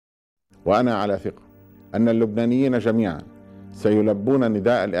وأنا على ثقة أن اللبنانيين جميعا سيلبون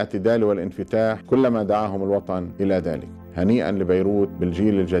نداء الاعتدال والانفتاح كلما دعاهم الوطن إلى ذلك. هنيئا لبيروت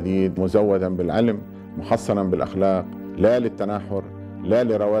بالجيل الجديد مزودا بالعلم محصنا بالأخلاق، لا للتناحر، لا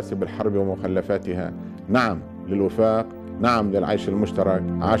لرواسب الحرب ومخلفاتها، نعم للوفاق، نعم للعيش المشترك.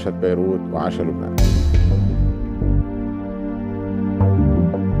 عاشت بيروت وعاش لبنان.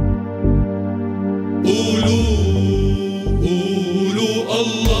 قولوا قولوا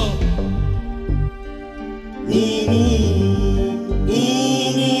الله، قوموا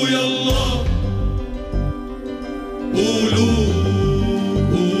قوموا يلا، قولوا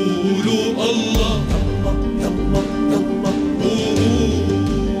قولوا الله، يلا يلا يلا، قوموا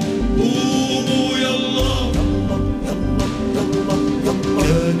قوموا يلا، يلا يلا يلا.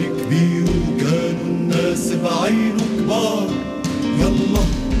 كان كبير وكانوا الناس بعينه كبار، يلا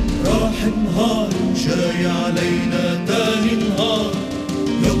راح نهار وجاي علينا تاني نهار،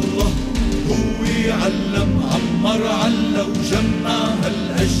 يلا هو يعلم عمر علا وجمع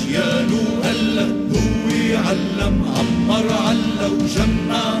هالأجيال وقلا، هو يعلم عمر علا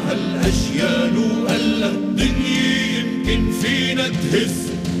وجمع هالأجيال وقلا. دنيا يمكن فينا تهز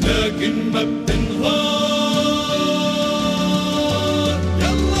لكن ما بتنهار،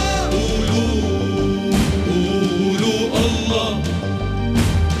 يلا قولوا قولوا الله،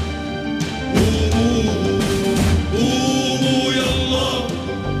 قوموا يلا،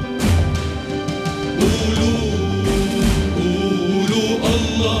 قولوا قولوا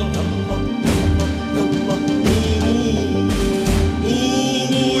الله.